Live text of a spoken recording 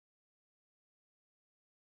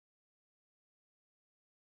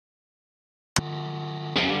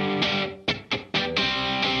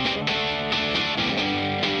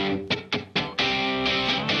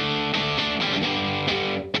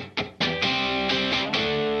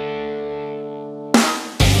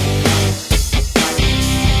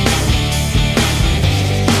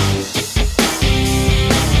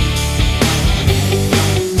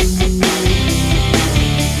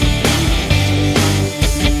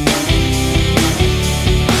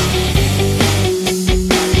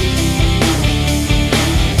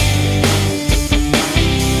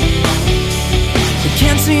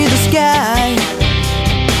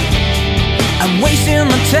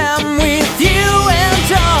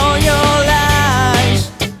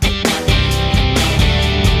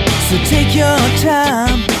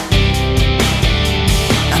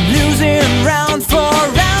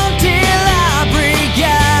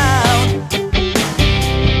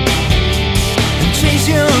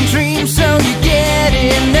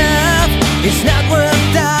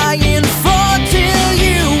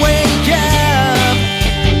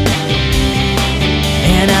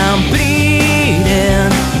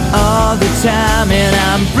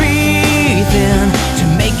I'm breathing to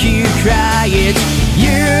make you cry. It's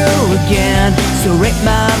you again, so rape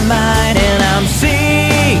my mind. And I'm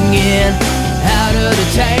singing out of the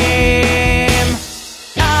time.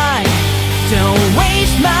 I don't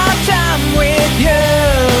waste my time with you.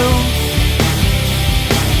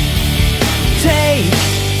 Take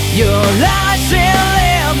your lies and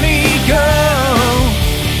let me go.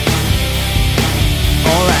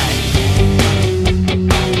 Alright.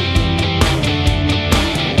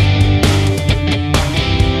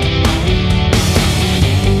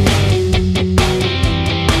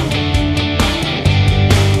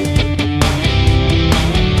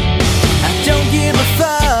 I don't give a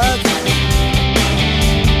fuck,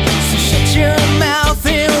 so shut your mouth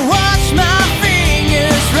and watch my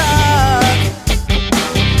fingers rock.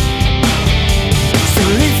 So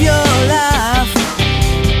live your life,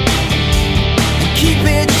 keep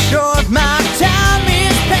it short, my time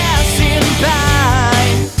is passing by.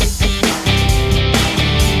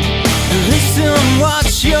 Listen what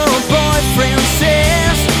your boyfriend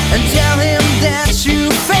says, and tell him that you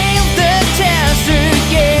failed the test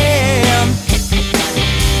again.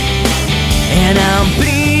 And I'm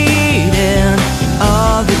bleeding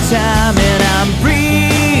all the time, and I'm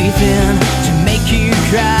breathing to make you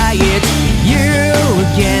cry. It's you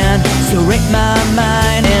again, so rape my